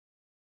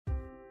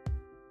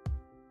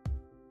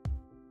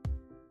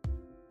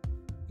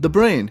The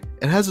brain,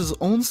 it has its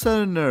own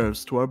set of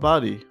nerves to our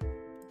body.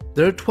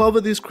 There are 12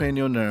 of these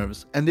cranial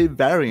nerves, and they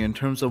vary in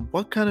terms of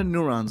what kind of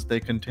neurons they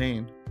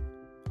contain.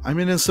 I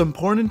mean, it's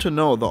important to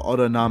know the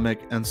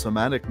autonomic and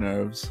somatic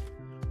nerves,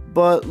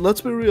 but let's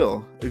be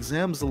real,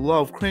 exams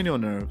love cranial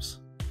nerves.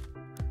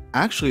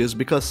 Actually, it's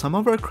because some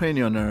of our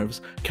cranial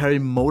nerves carry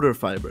motor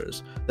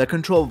fibers that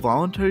control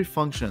voluntary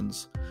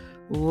functions,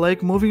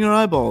 like moving your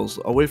eyeballs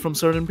away from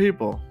certain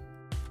people.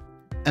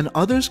 And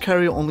others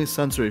carry only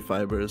sensory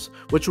fibers,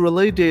 which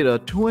relay data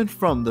to and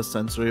from the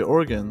sensory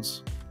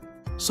organs.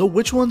 So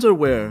which ones are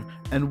where,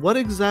 and what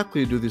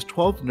exactly do these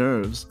 12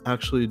 nerves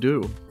actually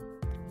do?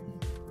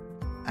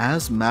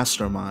 As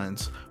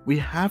masterminds, we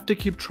have to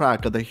keep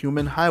track of the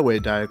human highway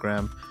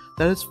diagram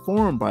that is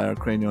formed by our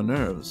cranial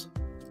nerves.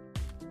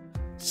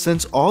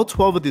 Since all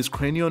 12 of these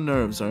cranial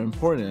nerves are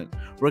important,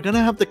 we're going to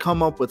have to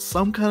come up with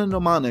some kind of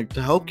mnemonic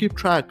to help keep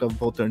track of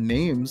both their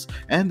names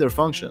and their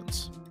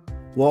functions.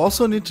 We'll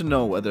also need to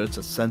know whether it's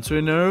a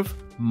sensory nerve,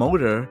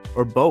 motor,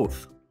 or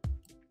both.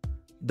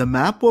 The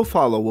map we'll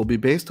follow will be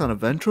based on a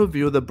ventral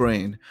view of the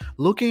brain,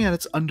 looking at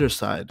its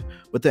underside,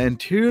 with the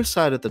anterior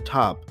side at the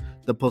top,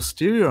 the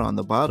posterior on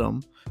the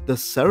bottom, the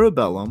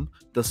cerebellum,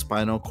 the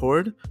spinal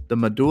cord, the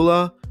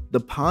medulla, the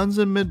pons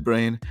and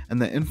midbrain,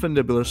 and the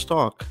infundibular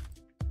stalk.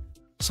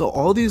 So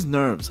all these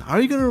nerves, how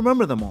are you going to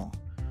remember them all?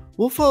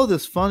 We'll follow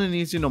this fun and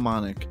easy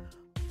mnemonic.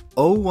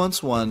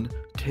 Once one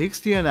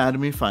takes the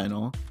anatomy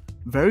final,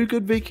 very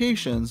good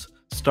vacations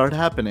start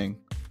happening.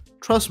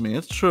 Trust me,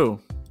 it's true.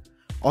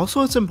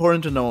 Also, it's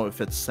important to know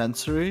if it's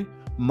sensory,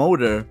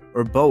 motor,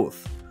 or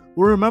both.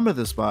 We'll remember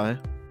this by: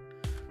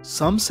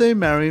 some say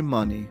marry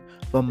money,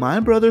 but my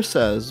brother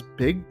says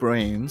big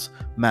brains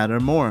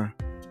matter more.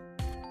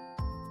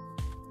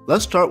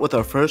 Let's start with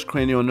our first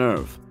cranial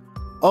nerve.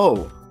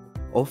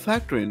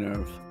 Olfactory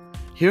nerve.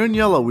 Here in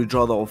yellow we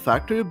draw the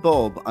olfactory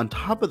bulb on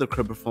top of the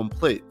cribriform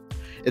plate.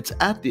 It's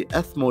at the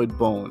ethmoid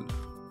bone.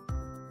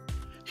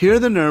 Here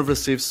the nerve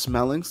receives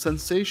smelling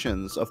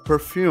sensations of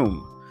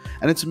perfume,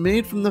 and it's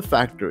made from the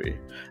factory,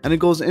 and it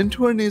goes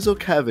into our nasal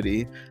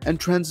cavity and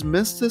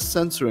transmits this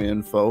sensory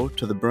info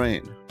to the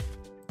brain.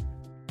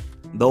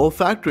 The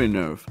olfactory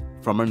nerve,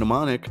 from our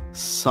mnemonic,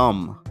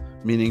 some,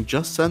 meaning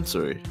just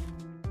sensory.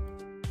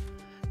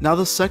 Now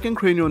the second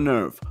cranial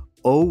nerve,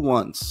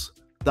 once,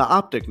 the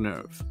optic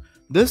nerve.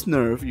 This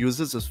nerve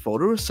uses its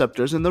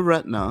photoreceptors in the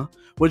retina,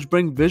 which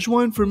bring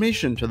visual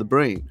information to the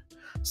brain.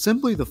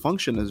 Simply the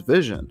function is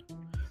vision.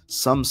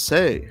 Some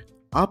say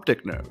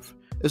optic nerve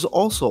is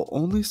also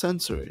only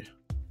sensory.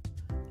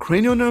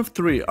 Cranial nerve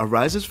 3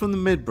 arises from the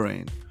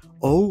midbrain,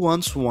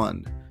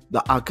 one,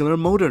 the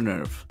oculomotor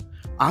nerve.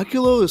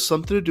 Oculo is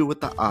something to do with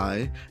the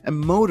eye, and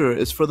motor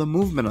is for the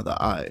movement of the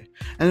eye,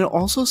 and it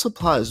also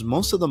supplies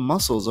most of the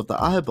muscles of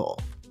the eyeball.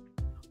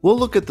 We'll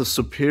look at the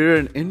superior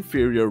and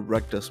inferior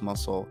rectus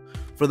muscle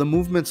for the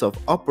movements of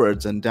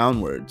upwards and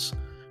downwards,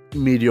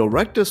 medial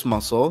rectus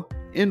muscle,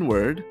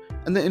 inward,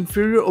 and the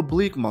inferior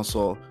oblique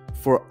muscle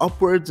for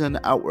upwards and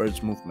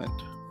outwards movement.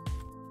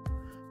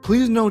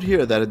 Please note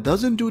here that it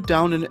doesn't do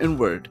down and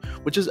inward,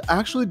 which is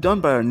actually done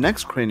by our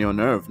next cranial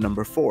nerve,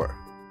 number 4.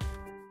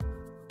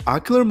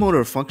 Ocular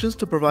motor functions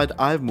to provide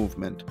eye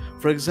movement.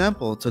 For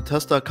example, to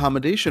test the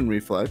accommodation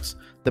reflex,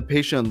 the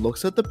patient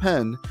looks at the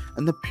pen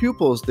and the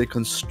pupils they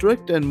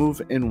constrict and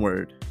move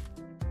inward.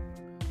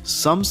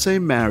 Some say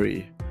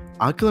marry.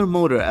 Ocular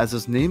motor, as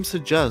its name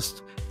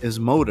suggests, is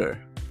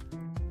motor.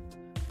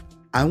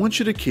 I want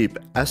you to keep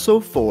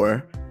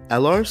SO4,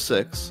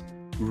 LR6,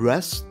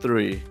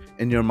 REST3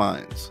 in your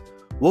minds.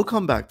 We'll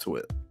come back to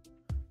it.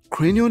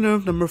 Cranial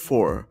nerve number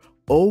 4,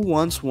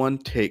 one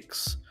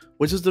takes,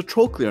 which is the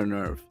trochlear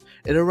nerve.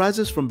 It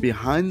arises from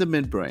behind the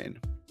midbrain.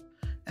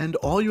 And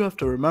all you have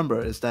to remember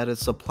is that it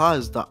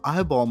supplies the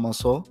eyeball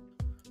muscle,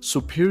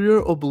 superior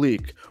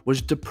oblique,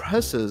 which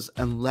depresses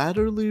and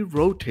laterally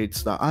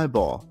rotates the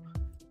eyeball.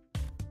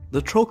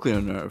 The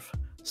trochlear nerve,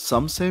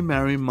 some say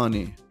marry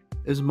money,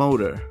 is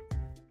motor.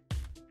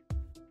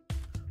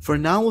 For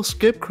now, we'll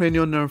skip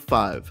cranial nerve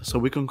 5 so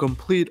we can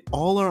complete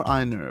all our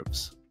eye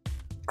nerves.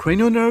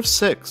 Cranial nerve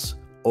 6,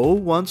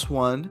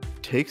 one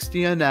takes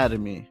the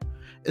anatomy.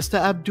 It's the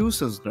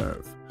abducens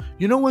nerve.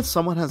 You know when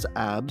someone has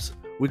abs,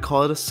 we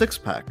call it a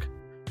six-pack.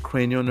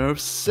 Cranial nerve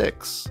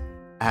 6,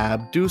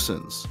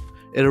 abducens.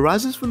 It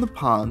arises from the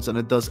pons and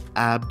it does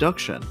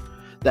abduction.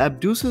 The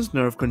abducens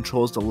nerve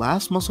controls the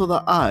last muscle of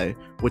the eye,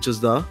 which is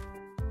the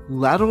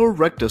lateral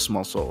rectus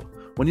muscle.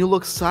 When you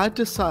look side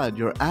to side,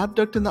 you're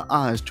abducting the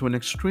eyes to an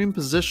extreme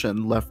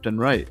position left and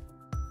right.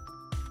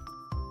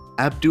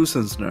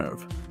 Abducens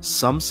nerve.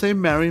 Some say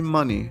marry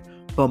money,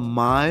 but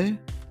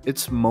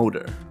it's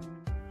motor.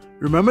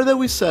 Remember that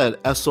we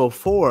said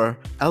SO4,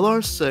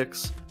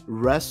 LR6,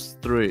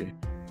 REST3.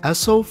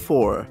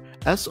 SO4,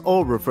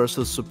 SO refers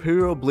to the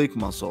superior oblique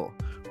muscle.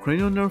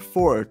 Cranial nerve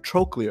 4,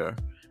 trochlear.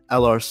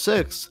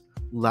 LR6,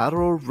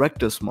 lateral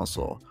rectus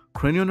muscle.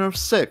 Cranial nerve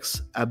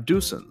 6,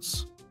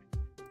 abducens.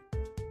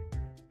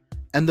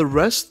 And the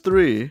rest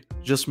 3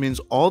 just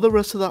means all the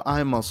rest of the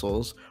eye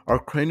muscles are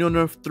cranial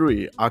nerve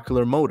 3,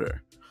 ocular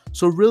motor.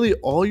 So really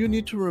all you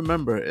need to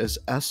remember is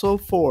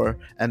SO4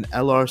 and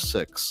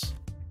LR6.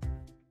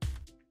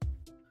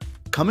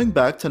 Coming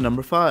back to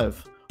number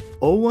 5,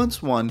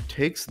 O11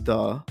 takes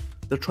the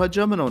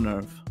trigeminal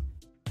nerve.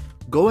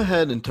 Go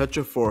ahead and touch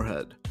your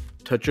forehead,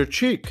 touch your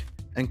cheek,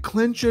 and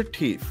clench your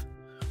teeth.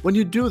 When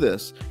you do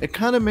this, it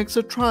kind of makes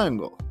a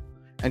triangle.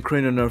 And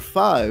cranial nerve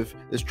 5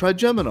 is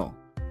trigeminal,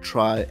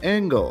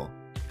 triangle,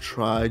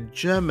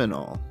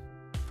 trigeminal.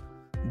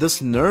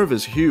 This nerve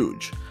is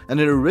huge, and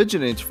it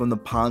originates from the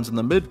pons in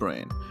the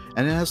midbrain,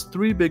 and it has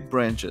 3 big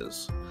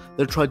branches.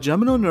 The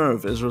trigeminal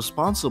nerve is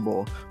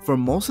responsible for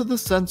most of the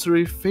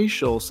sensory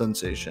facial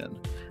sensation,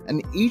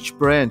 and each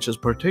branch is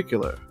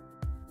particular.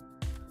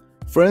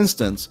 For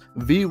instance,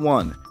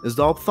 V1 is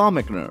the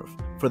ophthalmic nerve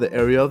for the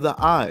area of the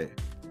eye.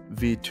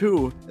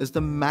 V2 is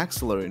the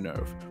maxillary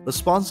nerve,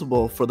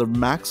 responsible for the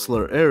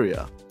maxillar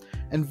area,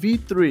 and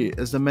V3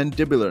 is the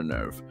mandibular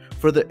nerve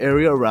for the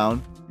area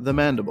around the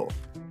mandible.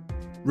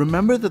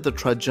 Remember that the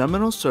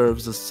trigeminal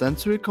serves the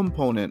sensory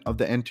component of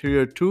the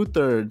anterior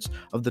 2/3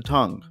 of the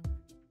tongue.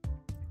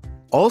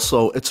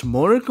 Also, its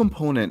motor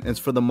component is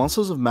for the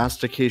muscles of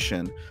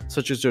mastication,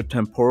 such as your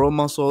temporal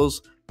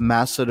muscles,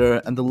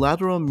 masseter, and the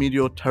lateral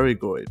medial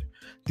pterygoid.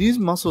 These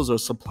muscles are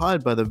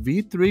supplied by the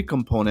V3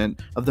 component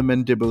of the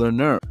mandibular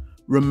nerve.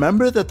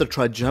 Remember that the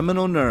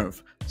trigeminal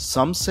nerve,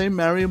 some say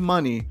marry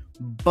money,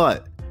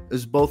 but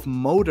is both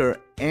motor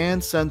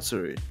and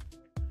sensory.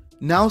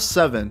 Now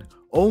 7,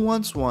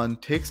 O11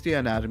 takes the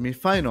anatomy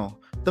final,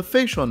 the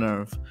facial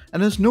nerve,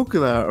 and its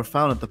nuclei are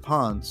found at the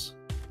pons.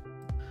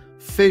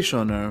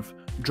 Facial nerve.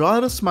 Draw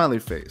out a smiley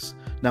face.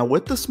 Now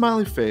with the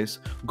smiley face,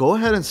 go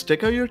ahead and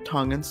stick out your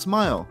tongue and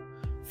smile.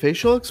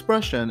 Facial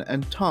expression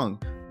and tongue.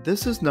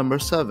 This is number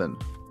 7.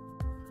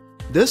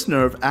 This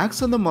nerve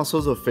acts on the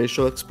muscles of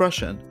facial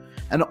expression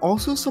and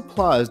also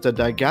supplies the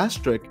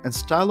digastric and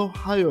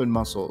stylohyoid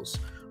muscles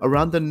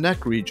around the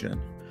neck region.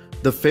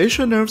 The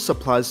facial nerve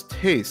supplies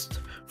taste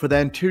for the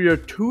anterior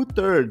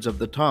 2/3 of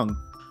the tongue.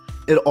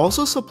 It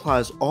also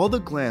supplies all the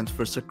glands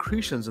for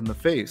secretions in the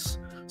face,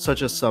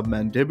 such as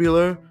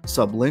submandibular,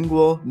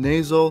 sublingual,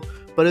 nasal,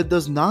 but it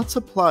does not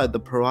supply the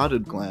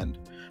parotid gland.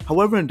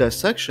 However, in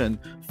dissection,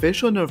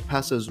 facial nerve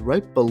passes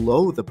right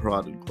below the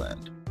parotid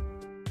gland.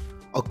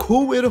 A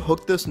cool way to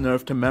hook this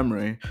nerve to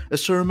memory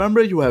is to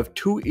remember you have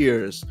 2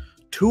 ears,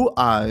 2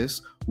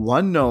 eyes,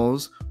 1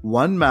 nose,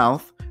 1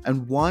 mouth,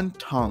 and 1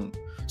 tongue.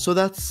 So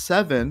that's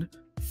 7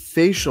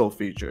 facial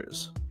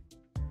features.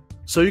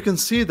 So you can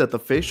see that the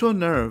facial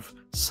nerve,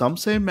 some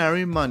say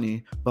marry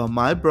money, but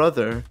my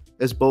brother,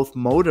 is both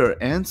motor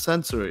and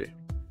sensory.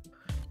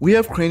 We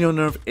have cranial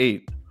nerve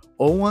 8.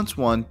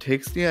 O11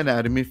 takes the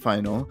anatomy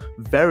final,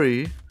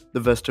 the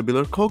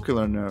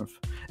vestibulocochlear nerve.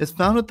 It's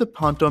found at the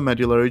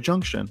pontomedullary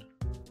junction.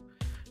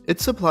 It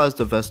supplies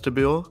the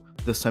vestibule,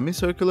 the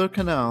semicircular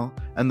canal,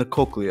 and the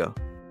cochlea,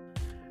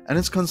 and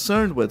is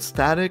concerned with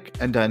static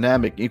and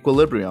dynamic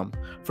equilibrium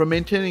for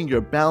maintaining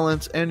your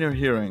balance and your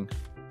hearing.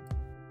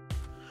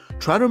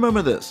 Try to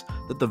remember this,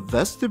 that the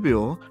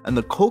vestibule and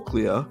the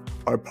cochlea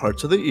are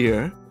parts of the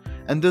ear,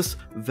 and this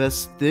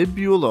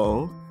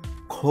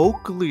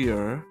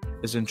vestibulocochlear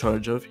is in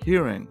charge of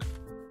hearing.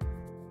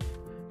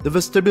 The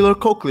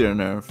vestibulocochlear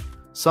nerve,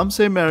 some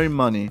say marry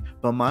money,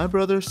 but my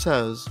brother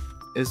says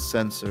is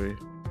sensory.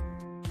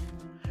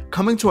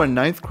 Coming to our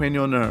 9th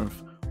cranial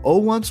nerve,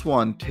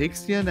 O11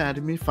 takes the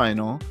anatomy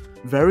final,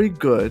 very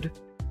good,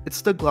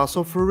 it's the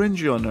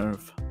glossopharyngeal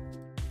nerve.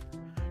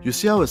 You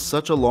see how it's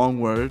such a long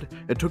word?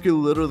 It took you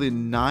literally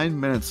 9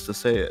 minutes to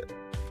say it.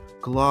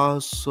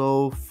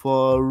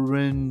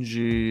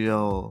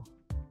 Glossopharyngeal.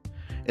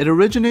 It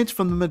originates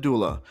from the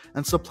medulla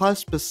and supplies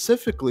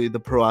specifically the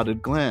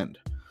parotid gland.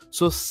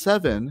 So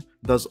 7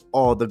 does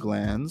all the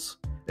glands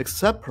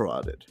except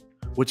parotid,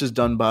 which is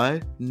done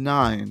by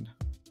 9.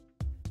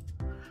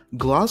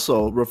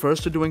 Glossal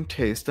refers to doing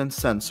taste and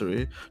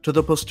sensory to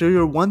the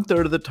posterior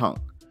 1/3 of the tongue,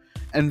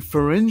 and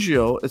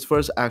pharyngeal is for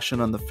its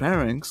action on the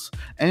pharynx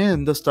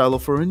and the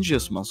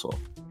stylopharyngeus muscle.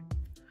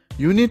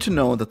 You need to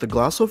know that the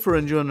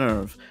glossopharyngeal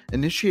nerve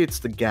initiates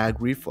the gag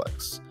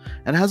reflex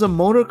and has a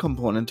motor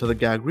component to the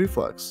gag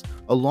reflex,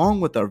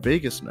 along with our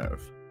vagus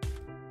nerve.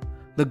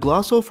 The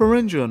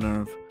glossopharyngeal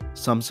nerve,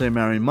 some say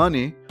marry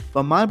money,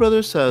 but my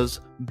brother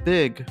says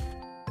big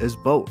is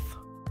both.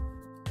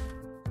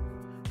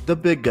 The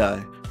big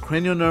guy,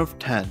 cranial nerve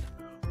 10.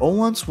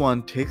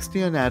 O11 takes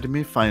the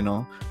anatomy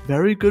final,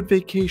 very good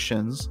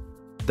vacations,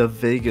 the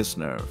vagus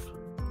nerve.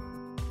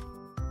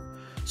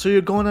 So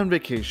you're going on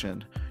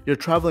vacation. You're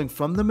traveling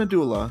from the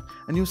medulla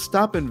and you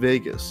stop in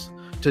Vegas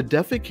to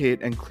defecate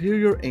and clear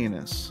your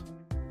anus.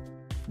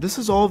 This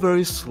is all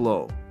very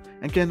slow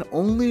and can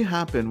only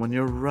happen when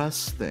you're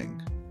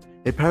resting,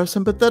 a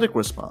parasympathetic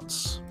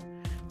response.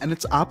 And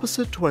it's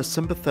opposite to our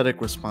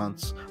sympathetic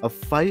response of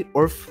fight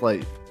or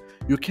flight.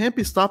 You can't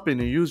be stopping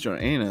to use your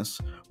anus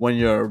when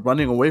you're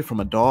running away from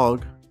a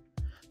dog.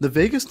 The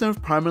vagus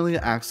nerve primarily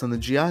acts on the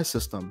GI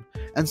system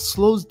and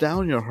slows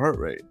down your heart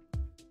rate.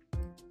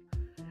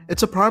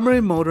 It's a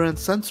primary motor and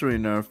sensory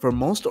nerve for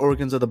most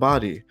organs of the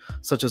body,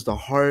 such as the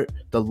heart,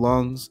 the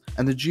lungs,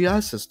 and the GI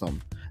system,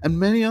 and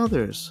many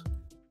others.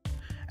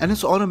 And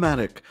it's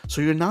automatic, so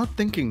you're not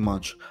thinking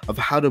much of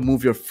how to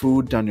move your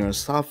food down your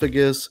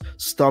esophagus,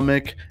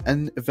 stomach,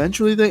 and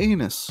eventually the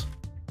anus.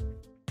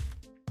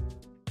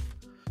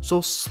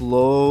 So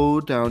slow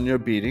down your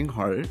beating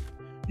heart,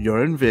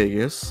 you're in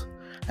vagus,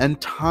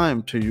 and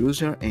time to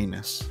use your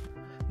anus.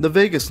 The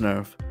vagus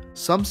nerve.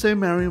 Some say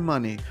marry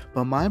money,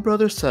 but my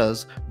brother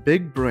says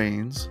big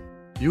brains.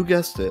 You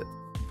guessed it,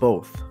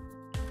 both.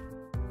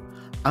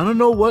 I don't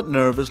know what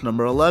nerve is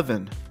number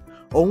 11.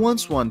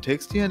 I-XII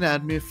takes the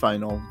anatomy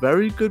final.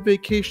 Very good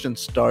vacation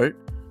start.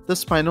 The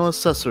spinal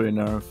accessory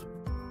nerve.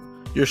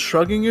 You're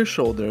shrugging your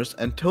shoulders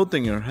and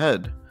tilting your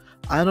head.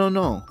 I don't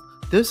know.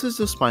 This is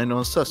the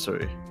spinal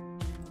accessory.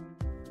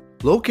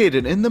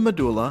 Located in the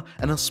medulla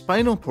and a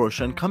spinal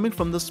portion coming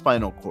from the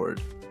spinal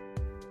cord.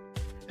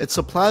 It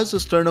supplies the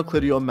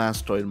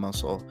sternocleidomastoid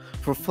muscle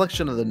for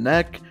flexion of the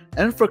neck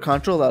and for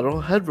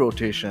contralateral head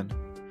rotation.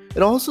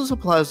 It also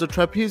supplies the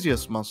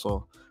trapezius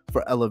muscle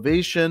for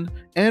elevation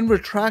and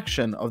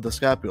retraction of the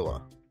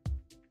scapula.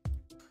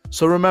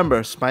 So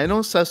remember, spinal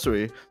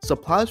accessory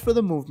supplies for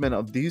the movement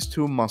of these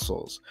two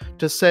muscles.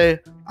 To say,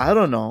 I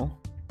don't know.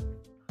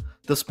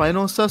 The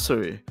spinal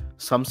accessory.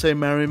 Some say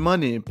marry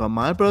money, but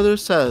my brother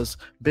says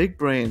big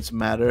brains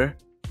matter.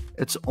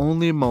 It's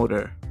only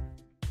motor.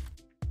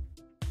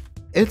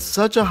 It's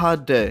such a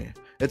hot day.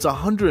 It's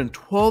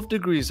 112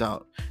 degrees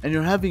out, and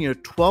you're having your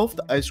 12th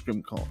ice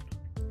cream cone.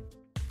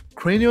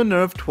 Cranial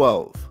nerve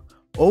 12.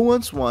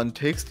 I-XII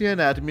takes the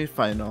anatomy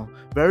final.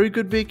 Very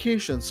good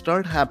vacations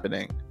start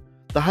happening.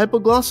 The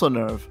hypoglossal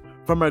nerve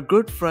from our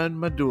good friend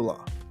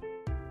medulla.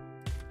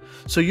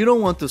 So you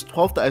don't want this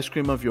 12th ice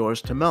cream of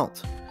yours to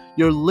melt.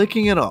 You're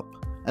licking it up,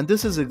 and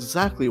this is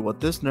exactly what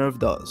this nerve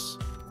does.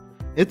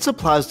 It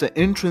supplies the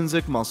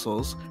intrinsic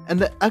muscles and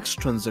the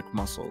extrinsic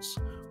muscles,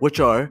 which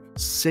are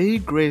say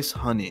grace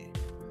honey,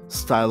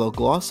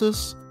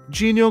 styloglossus,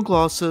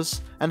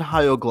 genioglossus, and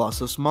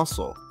hyoglossus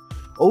muscle.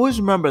 Always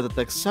remember that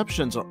the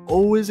exceptions are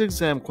always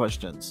exam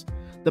questions.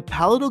 The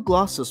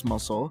palatal-glossus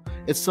muscle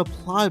is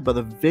supplied by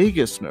the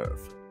vagus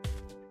nerve.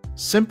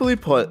 Simply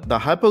put, the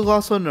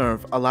hypoglossal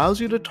nerve allows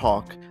you to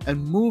talk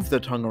and move the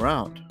tongue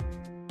around.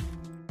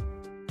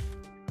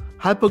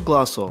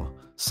 Hypoglossal.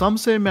 Some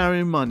say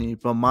marry money,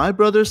 but my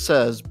brother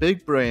says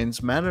big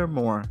brains matter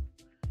more.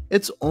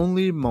 It's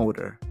only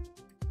motor.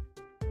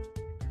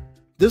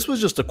 This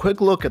was just a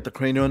quick look at the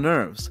cranial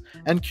nerves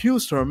and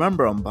cues to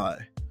remember them by.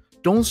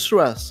 Don't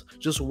stress,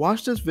 just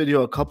watch this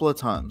video a couple of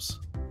times.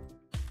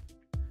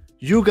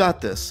 You got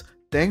this.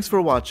 Thanks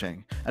for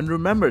watching, and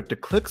remember to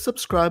click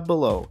subscribe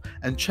below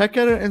and check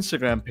out our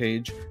Instagram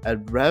page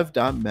at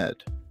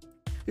rev.med.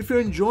 If you're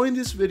enjoying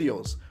these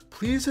videos,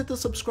 please hit the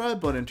subscribe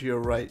button to your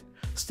right.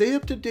 Stay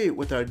up to date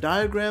with our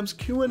diagrams,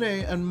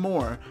 Q&A, and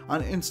more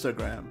on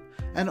Instagram.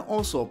 And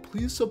also,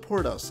 please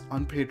support us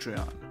on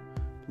Patreon.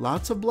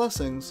 Lots of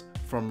blessings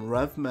from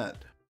RevMed.